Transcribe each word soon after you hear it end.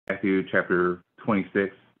Matthew chapter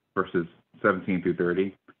 26, verses 17 through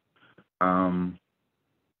 30.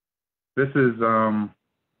 This is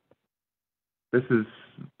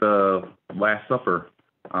the Last Supper,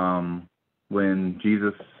 when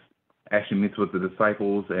Jesus actually meets with the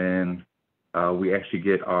disciples, and we actually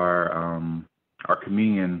get our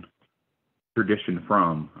communion tradition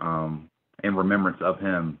from, in remembrance of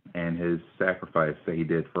him and his sacrifice that he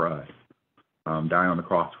did for us, dying on the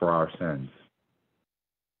cross for our sins.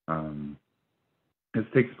 This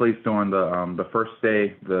takes place during the first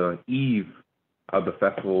day, the eve of the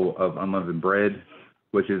Festival of Unleavened Bread,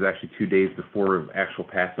 which is actually 2 days before actual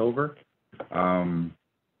Passover.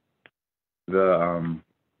 The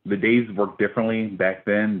days worked differently back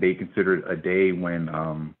then. They considered a day when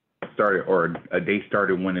a day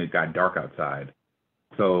started when it got dark outside.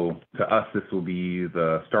 So to us, this will be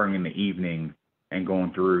the starting in the evening and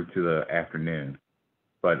going through to the afternoon.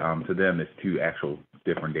 But to them, it's two actual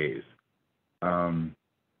different days.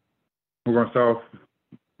 We're going to start off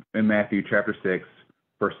in Matthew chapter 6,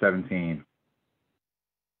 verse 17.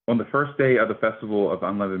 On the first day of the Festival of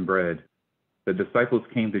Unleavened Bread, the disciples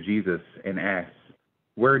came to Jesus and asked,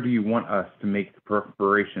 "Where do you want us to make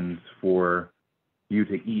preparations for you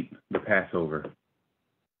to eat the Passover?"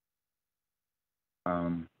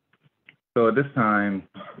 So at this time,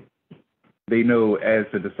 they know, as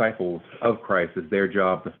the disciples of Christ, it's their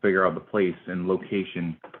job to figure out the place and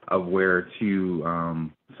location of where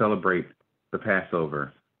to celebrate the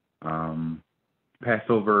Passover.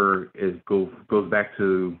 Passover goes back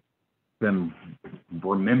to them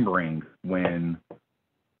remembering when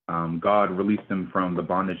God released them from the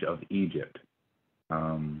bondage of Egypt.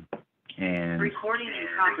 And recording in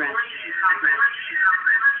progress.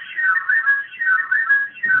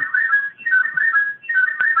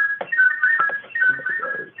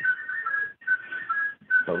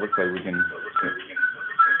 So it looks like we can.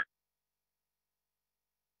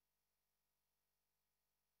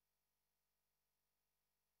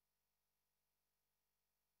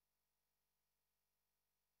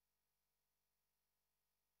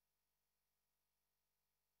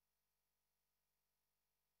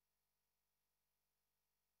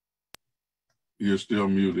 You're still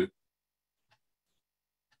muted.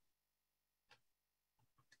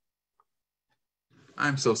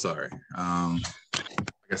 I'm so sorry. Like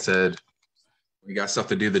I said, we got stuff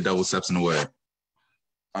to do. The double steps in the way.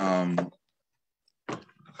 And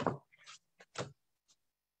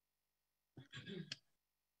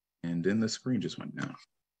then the screen just went down.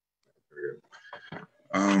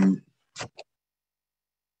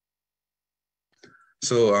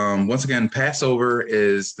 So once again, Passover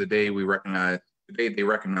is the day they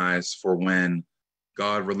recognize for when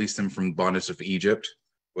God released them from the bondage of Egypt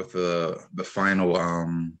with the final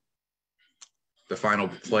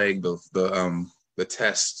plague, the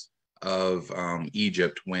test of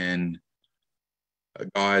Egypt, when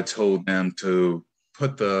God told them to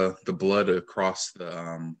put the blood across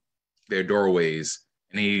their doorways.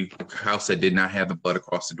 Any house that did not have the blood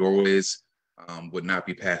across the doorways would not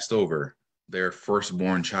be passed over. Their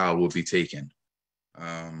firstborn child would be taken.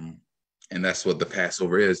 And that's what the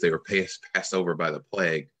Passover is. They were passed over by the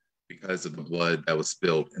plague because of the blood that was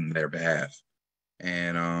spilled in their behalf.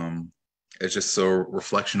 And it's just a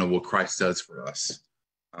reflection of what Christ does for us.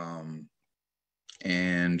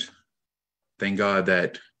 And thank God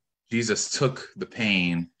that Jesus took the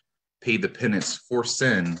pain, paid the penance for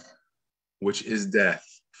sin, which is death,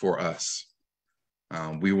 for us.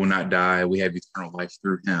 We will not die. We have eternal life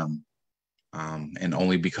through him, and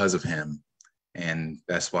only because of him. And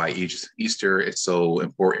that's why Easter is so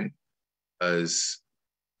important, because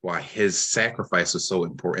why his sacrifice was so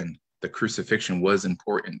important. The crucifixion was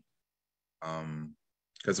important,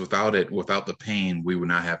 because without the pain, we would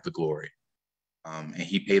not have the glory. And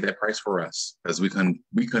he paid that price for us, because we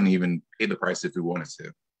couldn't even pay the price if we wanted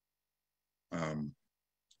to.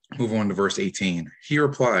 Move on to verse 18. He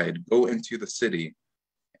replied, "Go into the city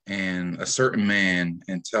and a certain man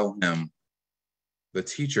and tell him, the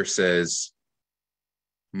teacher says,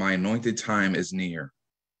 my anointed time is near.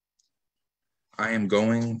 I am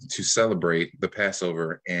going to celebrate the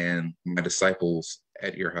Passover and my disciples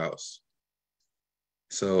at your house."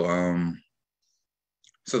 So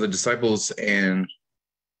the disciples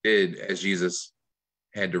did as Jesus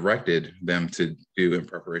had directed them to do in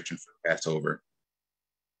preparation for Passover.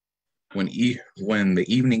 When the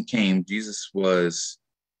evening came, Jesus was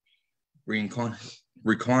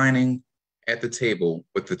reclining at the table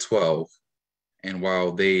with the 12, and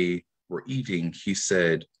while they were eating, he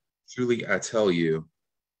said, "Truly I tell you,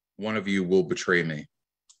 one of you will betray me."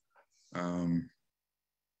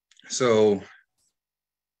 So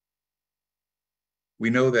we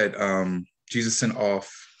know that Jesus sent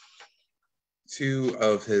off two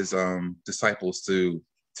of his disciples to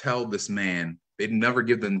tell this man. They never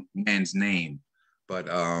give the man's name, but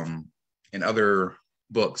in other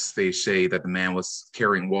books, they say that the man was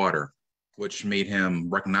carrying water, which made him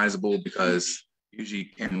recognizable because usually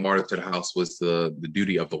carrying water to the house was the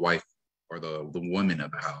duty of the wife or the woman of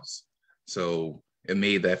the house. So it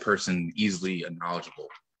made that person easily knowledgeable.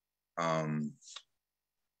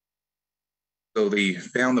 So they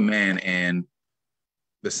found the man, and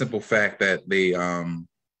the simple fact that the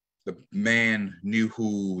man knew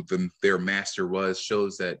who their master was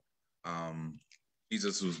shows that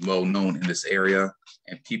Jesus was well known in this area,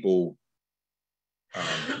 and people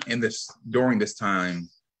during this time,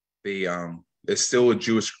 there's still a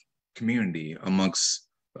Jewish community amongst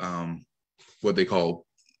what they call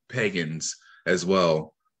pagans as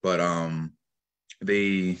well, but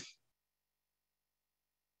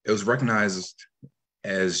it was recognized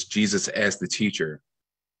as Jesus as the teacher,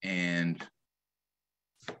 and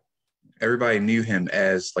everybody knew him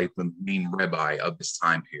as like the main rabbi of this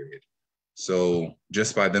time period. So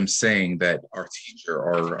just by them saying that our teacher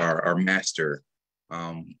or our master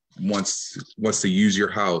wants to use your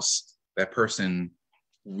house, that person,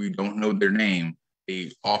 we don't know their name,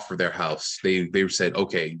 they offer their house. They said,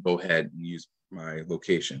 okay, go ahead and use my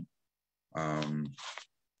location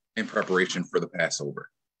in preparation for the Passover.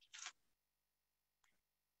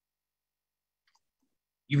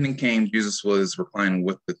 Evening came, Jesus was reclining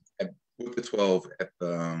with the 12 at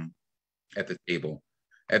the table.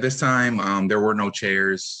 At this time, there were no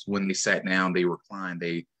chairs. When they sat down, they reclined.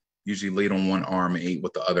 They usually laid on one arm and ate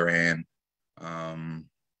with the other hand.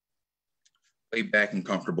 Laid back and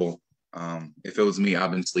comfortable. If it was me,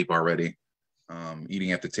 I've been asleep already,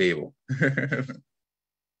 eating at the table.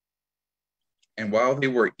 And while they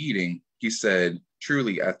were eating, he said,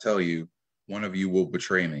 "Truly, I tell you, one of you will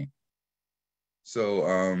betray me."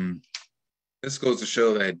 So this goes to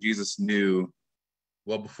show that Jesus knew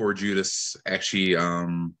well before Judas actually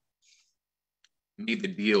made the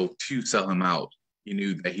deal to sell him out. He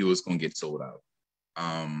knew that he was going to get sold out.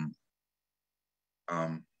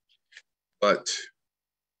 But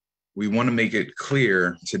we want to make it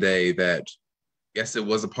clear today that, yes, it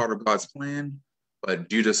was a part of God's plan, but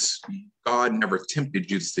God never tempted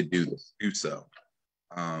Judas to do so.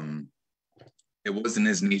 It wasn't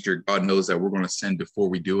his nature. God knows that we're going to sin before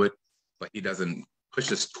we do it, but he doesn't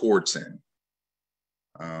push us towards sin.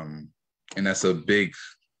 And that's a big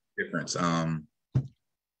difference.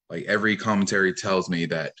 Like every commentary tells me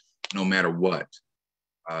that no matter what,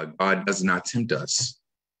 God does not tempt us.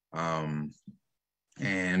 And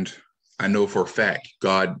I know for a fact,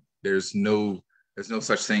 God, there's no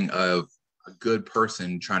such thing of a good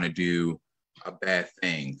person trying to do a bad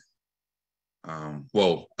thing.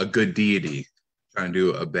 A good deity trying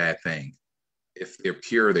to do a bad thing. If they're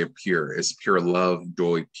pure, they're pure. It's pure love,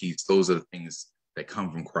 joy, peace. Those are the things that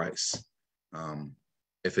come from Christ.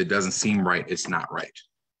 If it doesn't seem right, it's not right.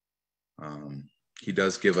 He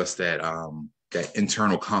does give us that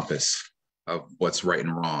internal compass of what's right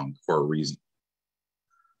and wrong for a reason.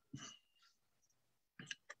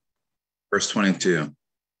 Verse 22.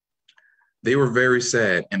 They were very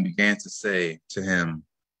sad and began to say to him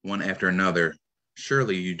one after another,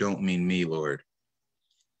 "Surely you don't mean me, Lord."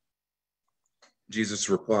 Jesus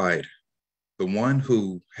replied, "The one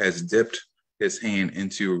who has dipped his hand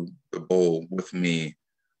into the bowl with me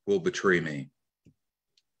will betray me."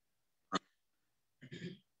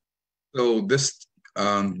 So this,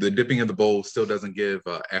 the dipping of the bowl still doesn't give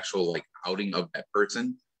actual outing of that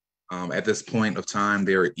person. At this point of time,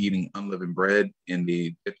 they are eating unleavened bread, and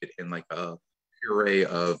they dip it in a puree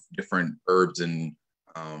of different herbs and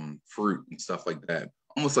fruit and stuff like that,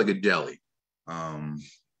 almost like a jelly.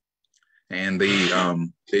 And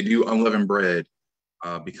they do unleavened bread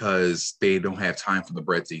because they don't have time for the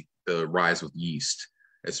bread to rise with yeast.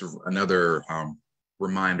 It's another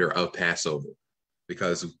reminder of Passover,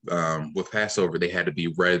 because with Passover they had to be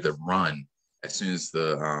ready to run as soon as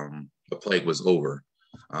the plague was over.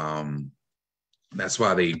 That's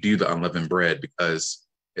why they do the unleavened bread, because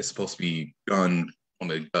it's supposed to be done on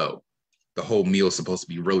the go. The whole meal is supposed to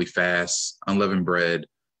be really fast. Unleavened bread,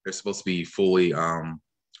 they're supposed to be fully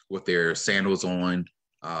with their sandals on,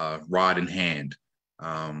 rod in hand,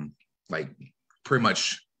 pretty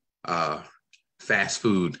much fast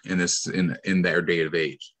food in their day of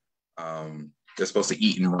age. They're supposed to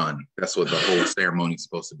eat and run. That's what the whole ceremony is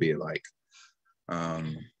supposed to be like.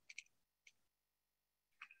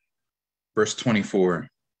 Verse 24,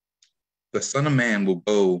 the Son of Man will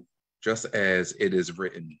go just as it is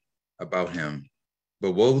written about him.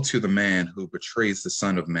 But woe to the man who betrays the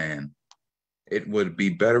Son of Man. it would be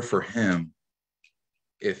better for him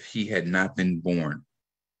if he had not been born.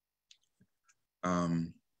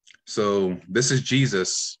 So this is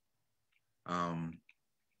Jesus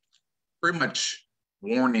pretty much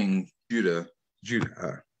warning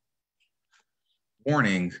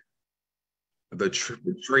warning the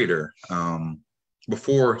traitor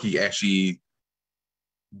before he actually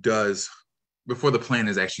before the plan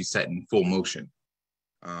is actually set in full motion.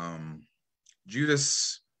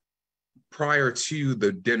 Judas, prior to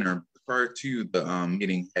the dinner, prior to the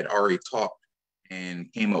meeting, had already talked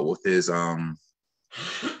and came up with the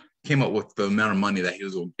amount of money that he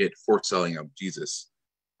was going to get for selling of Jesus.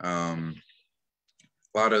 A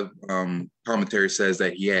lot of commentary says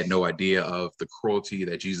that he had no idea of the cruelty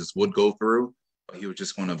that Jesus would go through, but he was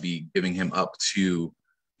just going to be giving him up to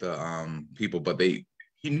the people. But he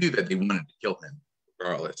knew that they wanted to kill him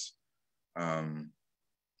regardless.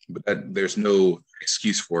 But there's no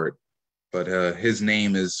excuse for it. But his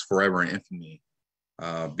name is forever in infamy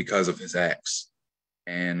because of his acts.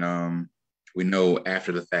 And we know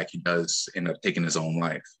after the fact he does end up taking his own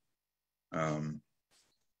life.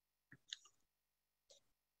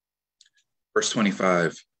 Verse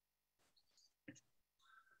 25.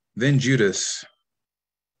 Then Judas,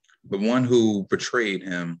 the one who betrayed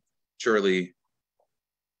him, surely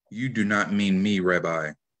you do not mean me,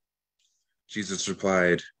 Rabbi. Jesus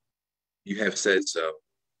replied, you have said so.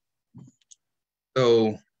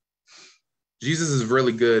 So Jesus is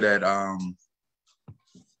really good at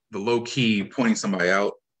the low key pointing somebody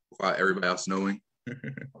out without everybody else knowing.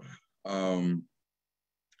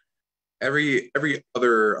 Every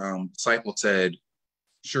other disciple said,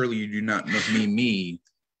 surely you do not mean me,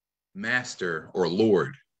 master or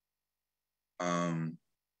Lord.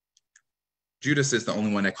 Judas is the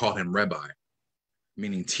only one that called him rabbi,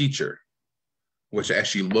 meaning teacher, which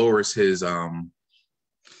actually lowers his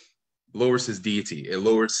deity. It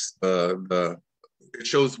lowers it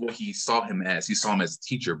shows what he saw him as. He saw him as a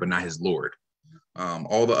teacher, but not his Lord.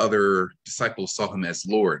 All the other disciples saw him as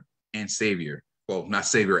Lord and Savior. Well, not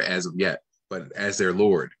Savior as of yet, but as their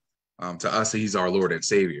Lord. To us, he's our Lord and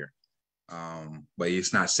Savior. But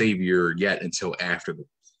he's not Savior yet until after the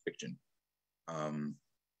crucifixion.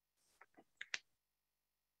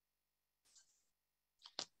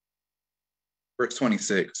 Verse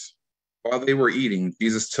 26, while they were eating,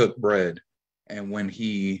 Jesus took bread, and when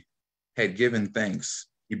he had given thanks,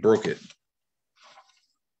 he broke it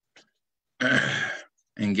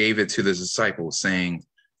and gave it to the disciples, saying,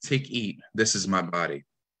 take, eat, this is my body.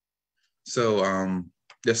 So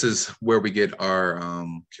this is where we get our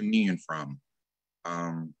communion from.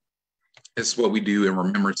 It's what we do in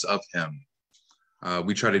remembrance of him.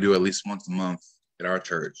 We try to do at least once a month at our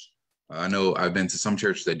church. I know I've been to some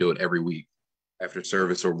churches that do it every week after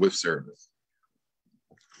service or with service.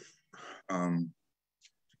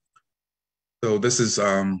 So this is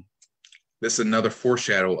another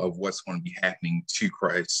foreshadow of what's going to be happening to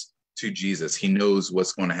Christ, to Jesus. He knows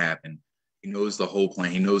what's going to happen. He knows the whole plan.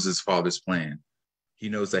 He knows his Father's plan. He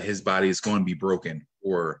knows that his body is going to be broken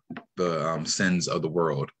for the sins of the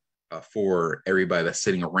world, for everybody that's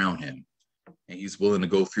sitting around him. And he's willing to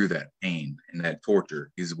go through that pain and that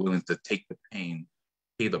torture. He's willing to take the pain,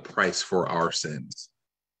 pay the price for our sins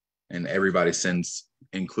and everybody's sins,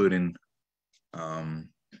 including the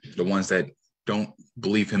ones that don't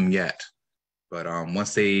believe him yet. But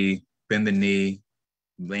once they bend the knee,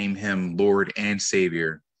 name him Lord and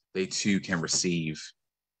Savior, they too can receive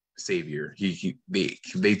Savior.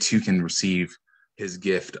 They too can receive his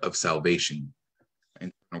gift of salvation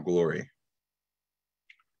and eternal glory.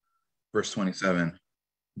 Verse 27,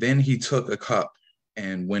 then he took a cup,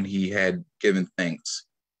 and when he had given thanks,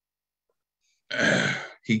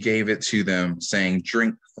 he gave it to them, saying,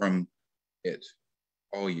 drink from it,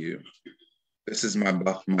 all you. This is my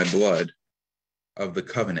blood of the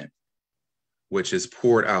covenant, which is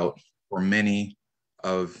poured out for many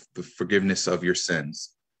of the forgiveness of your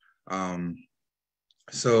sins.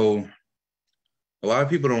 So a lot of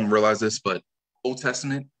people don't realize this, but Old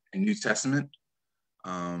Testament and New Testament,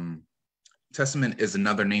 Testament is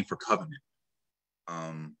another name for covenant.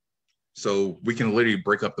 So we can literally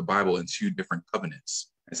break up the Bible in two different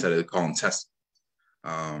covenants instead of calling testament.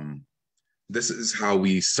 This is how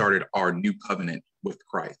we started our new covenant with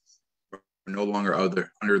Christ. We're no longer under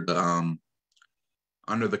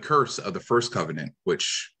the curse of the first covenant,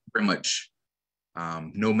 which pretty much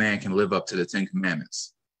no man can live up to the 10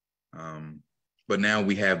 Commandments. But now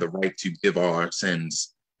we have the right to give all our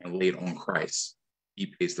sins and lay it on Christ. He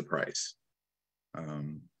pays the price.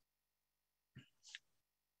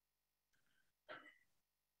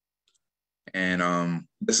 And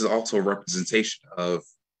this is also a representation of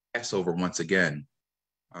Passover once again.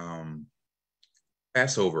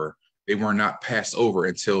 Passover, they were not passed over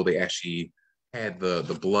until they actually had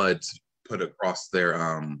the blood put across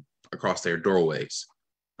their doorways.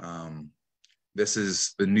 This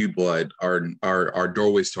is the new blood, our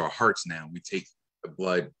doorways to our hearts now. We take the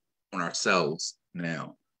blood on ourselves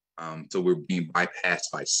now. So we're being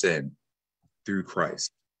bypassed by sin through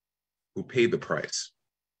Christ, who paid the price.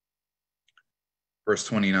 Verse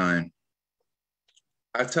 29,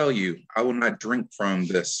 I tell you, I will not drink from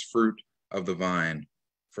this fruit of the vine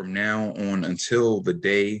from now on until the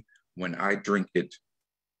day when I drink it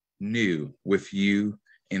new with you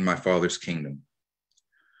in my Father's kingdom.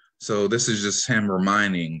 So this is just him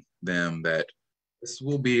reminding them that this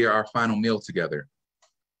will be our final meal together.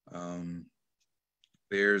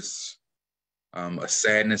 There's a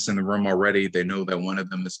sadness in the room already. They know that one of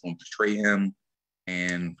them is going to betray him,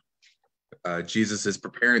 and Jesus is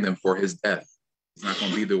preparing them for his death. He's not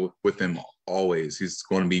going to be there with them always. He's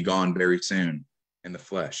going to be gone very soon in the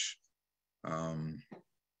flesh. And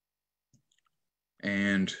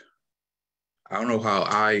I don't know how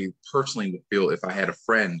I personally would feel if I had a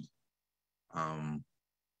friend,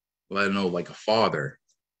 let alone like a father,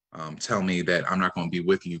 tell me that I'm not going to be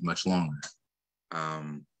with you much longer.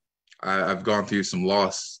 I've gone through some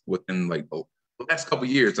loss within like the last couple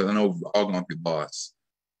of years. I know we've all gone through loss.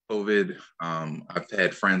 COVID, I've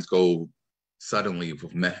had friends go suddenly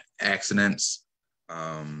with accidents.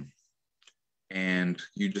 And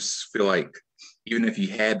you just feel like even if you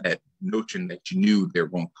had that notion that you knew they were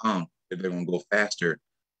going to come, that they're going to go faster,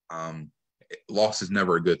 loss is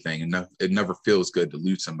never a good thing. And it never feels good to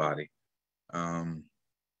lose somebody.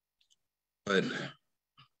 But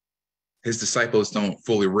his disciples don't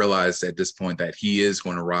fully realize at this point that he is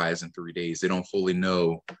going to rise in 3 days. They don't fully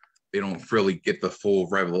know. They don't really get the full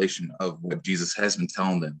revelation of what Jesus has been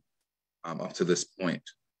telling them up to this point.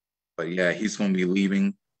 But yeah, he's going to be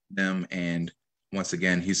leaving them. And once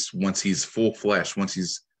again, once he's full flesh, when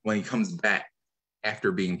he comes back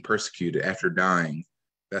after being persecuted, after dying,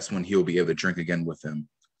 that's when he'll be able to drink again with them.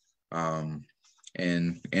 And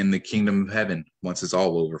in the kingdom of heaven, once it's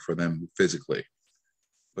all over for them physically.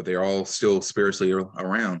 But they're all still spiritually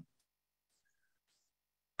around.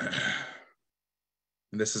 And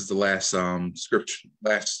this is the last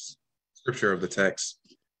scripture of the text.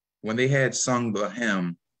 When they had sung the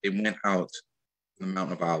hymn, they went out to the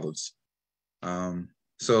Mount of Olives.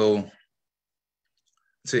 So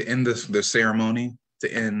to end the ceremony,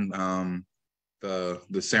 to end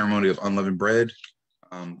the ceremony of unleavened bread,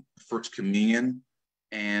 first communion,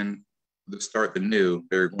 and to start the new,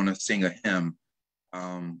 they're going to sing a hymn.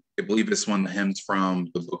 I believe it's one of the hymns from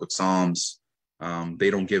the book of Psalms.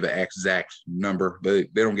 They don't give an exact number, but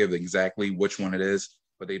they don't give exactly which one it is,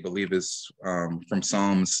 but they believe it's from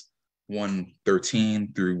Psalms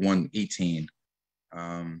 113 through 118.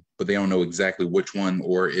 But they don't know exactly which one,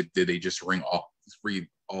 or did they just read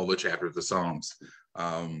all the chapters of the Psalms.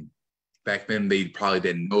 Back then, they probably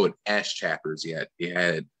didn't know it as chapters yet.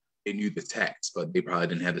 They knew the text, but they probably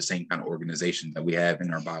didn't have the same kind of organization that we have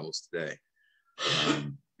in our Bibles today.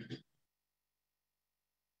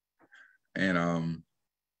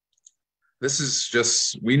 This is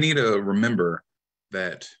just, we need to remember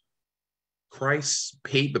that Christ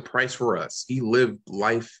paid the price for us. He lived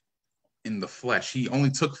life in the flesh. He only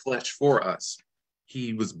took flesh for us.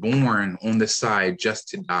 He was born on this side just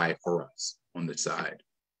to die for us on this side.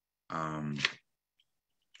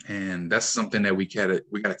 And that's something that we got to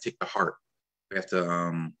take to heart.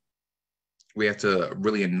 We have to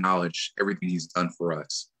really acknowledge everything he's done for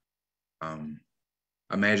us.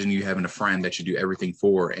 Imagine you having a friend that you do everything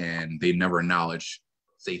for and they never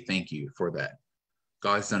say thank you for that.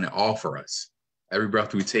 God's done it all for us. Every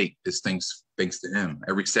breath we take is thanks to him.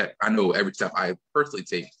 Every step I personally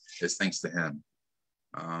take is thanks to him.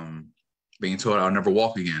 Being told I'll never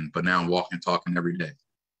walk again, but now I'm walking and talking every day.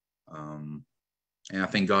 And I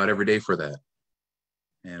thank God every day for that.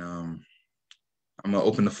 And I'm going to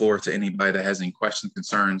open the floor to anybody that has any questions,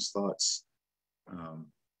 concerns, thoughts,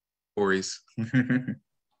 worries.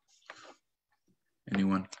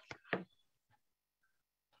 Anyone?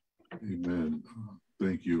 Amen.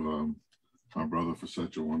 Thank you, my brother, for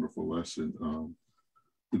such a wonderful lesson.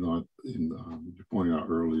 You pointed out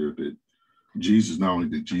earlier that Jesus, not only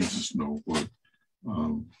did Jesus know what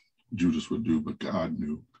Judas would do, but God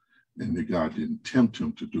knew, and that God didn't tempt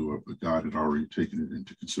him to do it, but God had already taken it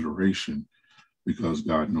into consideration because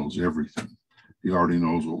God knows everything. He already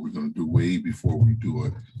knows what we're going to do way before we do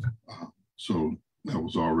it. So that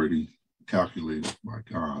was already calculated by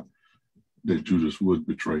God that Judas would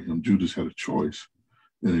betray him. Judas had a choice.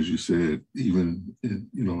 And as you said, even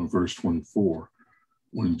in verse 24,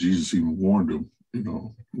 when Jesus even warned them,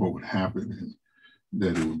 what would happen and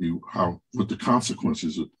that it would be what the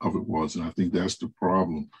consequences of it was. And I think that's the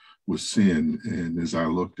problem with sin. And as I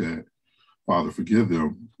looked at Father, forgive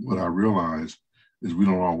them, what I realized is we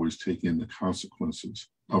don't always take in the consequences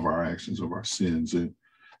of our actions, of our sins, and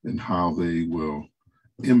how they will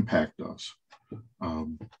impact us.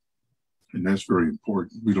 And that's very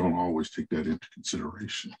important. We don't always take that into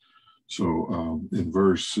consideration. So in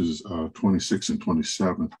verses 26 and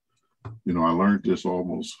 27, I learned this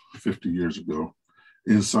almost 50 years ago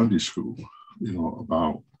in Sunday school,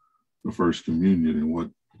 about the first communion and what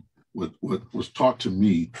was taught to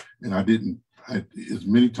me. And as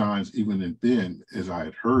many times, even then, as I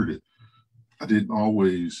had heard it, I didn't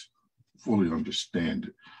always fully understand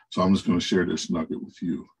it. So I'm just going to share this nugget with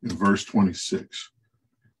you. In verse 26,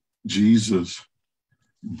 Jesus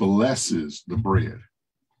blesses the bread.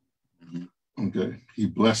 Okay, he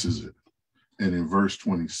blesses it. And in verse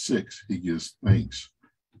 26, he gives thanks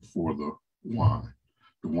for the wine.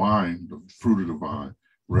 The wine, the fruit of the vine,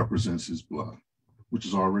 represents his blood, which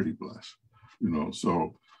is already blessed.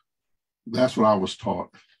 So that's what I was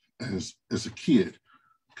taught as a kid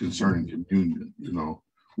concerning communion.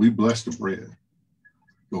 We bless the bread,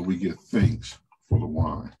 but we give thanks for the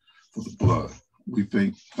wine, for the blood. We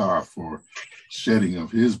thank God for shedding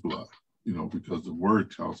of his blood, because the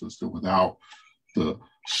word tells us that without the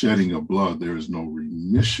shedding of blood, there is no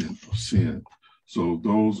remission of sin. So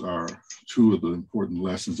those are two of the important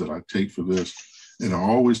lessons that I take for this. And I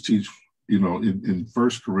always teach, in 1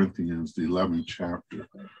 Corinthians, the 11th chapter,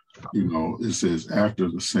 it says, after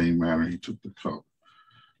the same manner, he took the cup.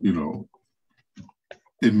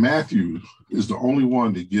 And Matthew is the only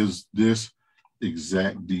one that gives this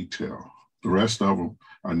exact detail. The rest of them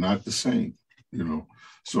are not the same,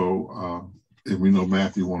 So, and we know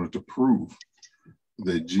Matthew wanted to prove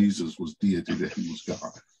that Jesus was deity, that he was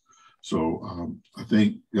God. So I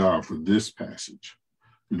thank God for this passage,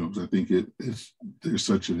 because I think there's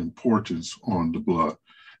such an importance on the blood.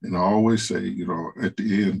 And I always say, at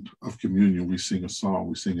the end of communion, we sing a song,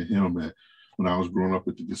 we sing a hymn that when I was growing up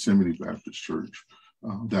at the Gethsemane Baptist Church,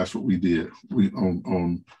 that's what we did.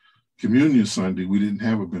 On Communion Sunday, we didn't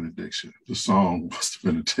have a benediction. The song was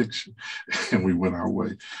the benediction, and we went our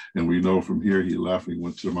way. And we know from here he left, he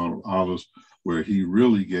went to the Mount of Olives, where he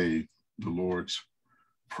really gave the Lord's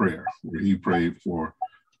Prayer, where he prayed for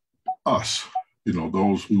us,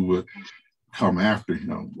 those who would come after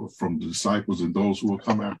him, from the disciples and those who will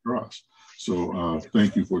come after us. So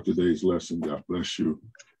thank you for today's lesson. God bless you,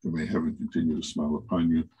 and may heaven continue to smile upon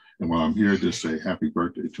you. And while I'm here, just say happy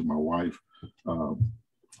birthday to my wife,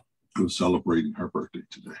 who's celebrating her birthday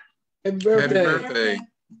today. Happy birthday. Happy birthday.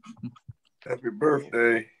 Happy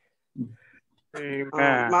birthday.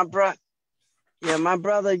 Amen. My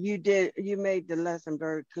brother, you made the lesson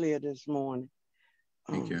very clear this morning.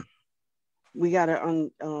 Thank you. We got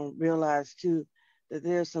to realize too that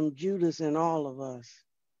there's some Judas in all of us.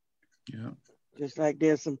 Yeah. Just like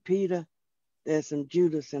there's some Peter, there's some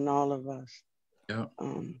Judas in all of us. Yeah.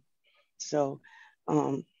 So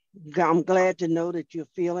I'm glad to know that you're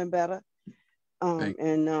feeling better.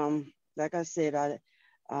 And like I said,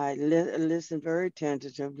 I listened very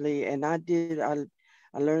tentatively, and I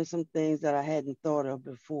learned some things that I hadn't thought of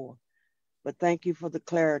before. But thank you for the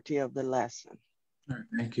clarity of the lesson. All right,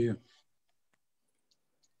 thank you.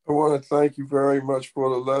 I want to thank you very much for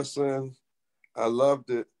the lesson. I loved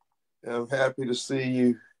it, and I'm happy to see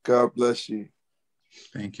you. God bless you.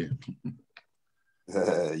 Thank you.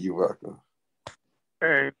 You're welcome.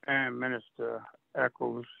 Hey, and Minister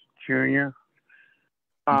Eckles Jr.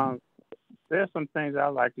 There's some things I'd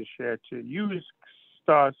like to share too. You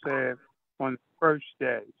start saying on the first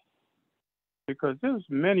day, because there was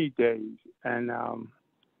many days, and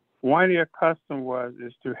one of their custom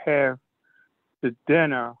is to have the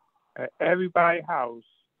dinner at everybody's house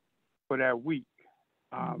for that week.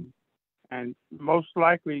 And most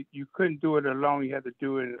likely you couldn't do it alone. You had to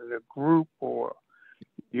do it in a group or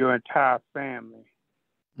your entire family.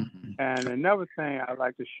 Mm-hmm. And another thing I'd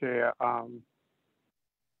like to share,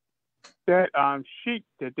 that sheep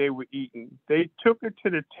that they were eating, they took it to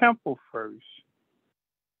the temple first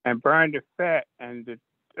and burned the fat, and the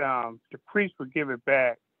priest would give it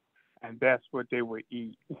back, and that's what they would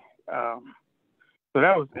eat. So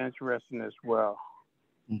that was interesting as well.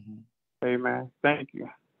 Mm-hmm. Amen. Thank you.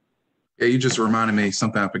 Yeah, you just reminded me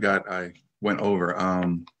something I forgot I went over.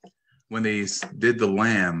 When they did the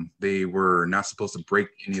lamb, they were not supposed to break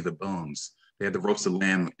any of the bones. They had to roast the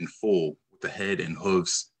lamb in full with the head and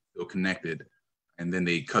hooves still connected, and then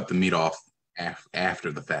they cut the meat off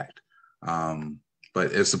after the fact.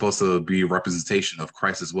 But it's supposed to be a representation of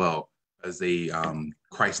Christ as well, as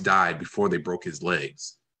Christ died before they broke his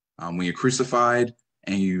legs. When you're crucified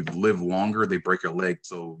and you live longer, they break your leg,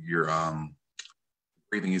 so your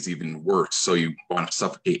breathing is even worse. So you want to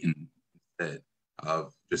suffocate instead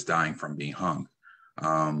of just dying from being hung.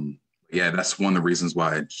 Yeah, that's one of the reasons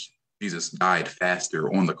why Jesus died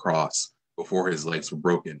faster on the cross before his legs were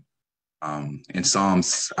broken. In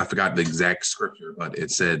Psalms, I forgot the exact scripture, but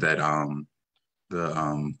it said that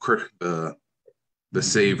the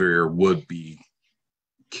Savior would be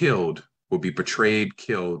killed, would be betrayed,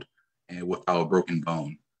 killed, and without a broken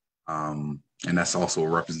bone. And that's also a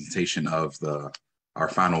representation of our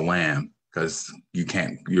final lamb, because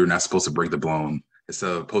you're not supposed to break the bone. It's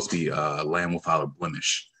supposed to be a lamb without a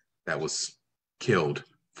blemish that was killed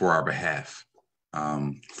for our behalf,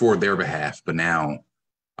 for their behalf. But now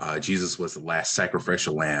Jesus was the last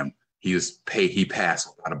sacrificial lamb. He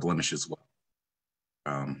passed without a blemish as well.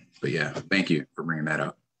 But yeah, thank you for bringing that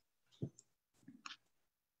up.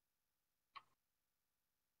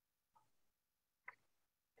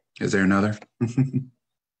 Is there another?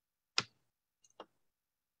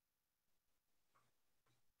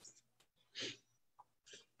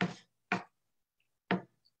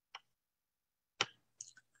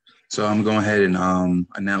 So I'm going ahead and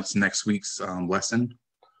announce next week's lesson,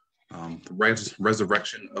 the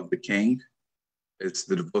resurrection of the King. It's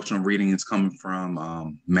the devotional reading is coming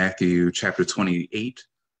from Matthew chapter 28,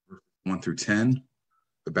 1 through 10.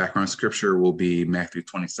 The background scripture will be Matthew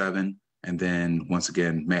 27, and then once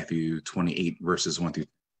again, Matthew 28, verses 1 through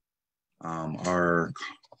 10.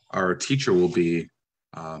 Our teacher will be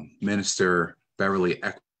Minister Beverly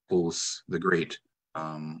Eckles, the great,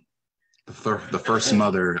 the first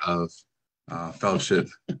mother of Fellowship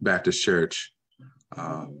Baptist Church.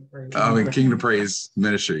 Kingdom Praise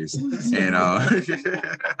Ministries. And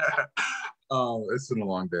it's been a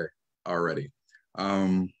long day already.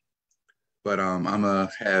 But I'm gonna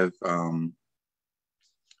have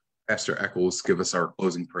Pastor Eckles give us our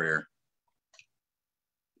closing prayer.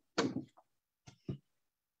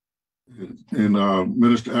 And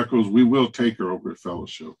Minister Eckles, we will take her over to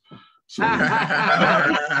Fellowship. So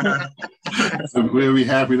we'll be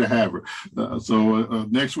happy to have her. So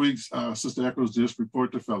next week, Sister Eckles just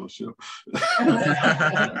report to Fellowship.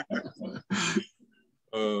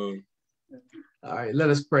 All right, let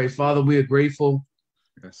us pray. Father, we are grateful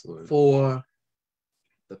for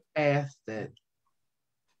the path that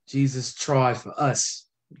Jesus trod for us.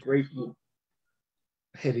 We're grateful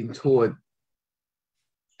heading toward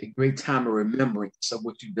a great time of remembrance of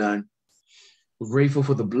what you've done. We're grateful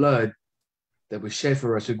for the blood that was shed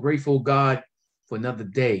for us. We're grateful, God, for another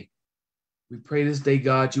day. We pray this day,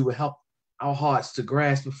 God, you will help our hearts to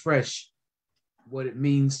grasp afresh what it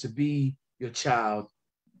means to be your child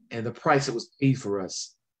and the price that was paid for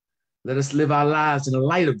us. Let us live our lives in the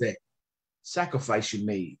light of that sacrifice you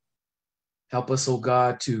made. Help us, oh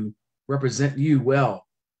God, to represent you well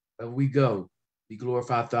wherever we go. Be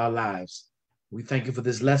glorified through our lives. We thank you for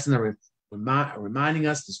this lesson, reminding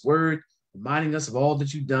us this word, reminding us of all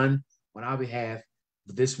that you've done on our behalf.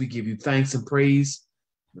 For this, we give you thanks and praise.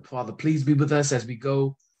 And Father, please be with us as we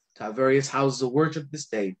go to our various houses of worship this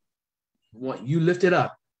day. We want you lifted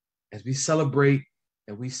up as we celebrate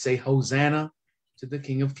and we say Hosanna to the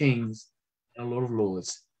King of Kings and Lord of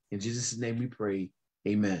Lords. In Jesus' name we pray.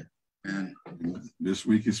 Amen. And this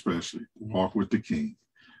week especially, walk with the King.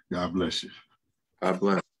 God bless you. God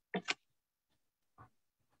bless.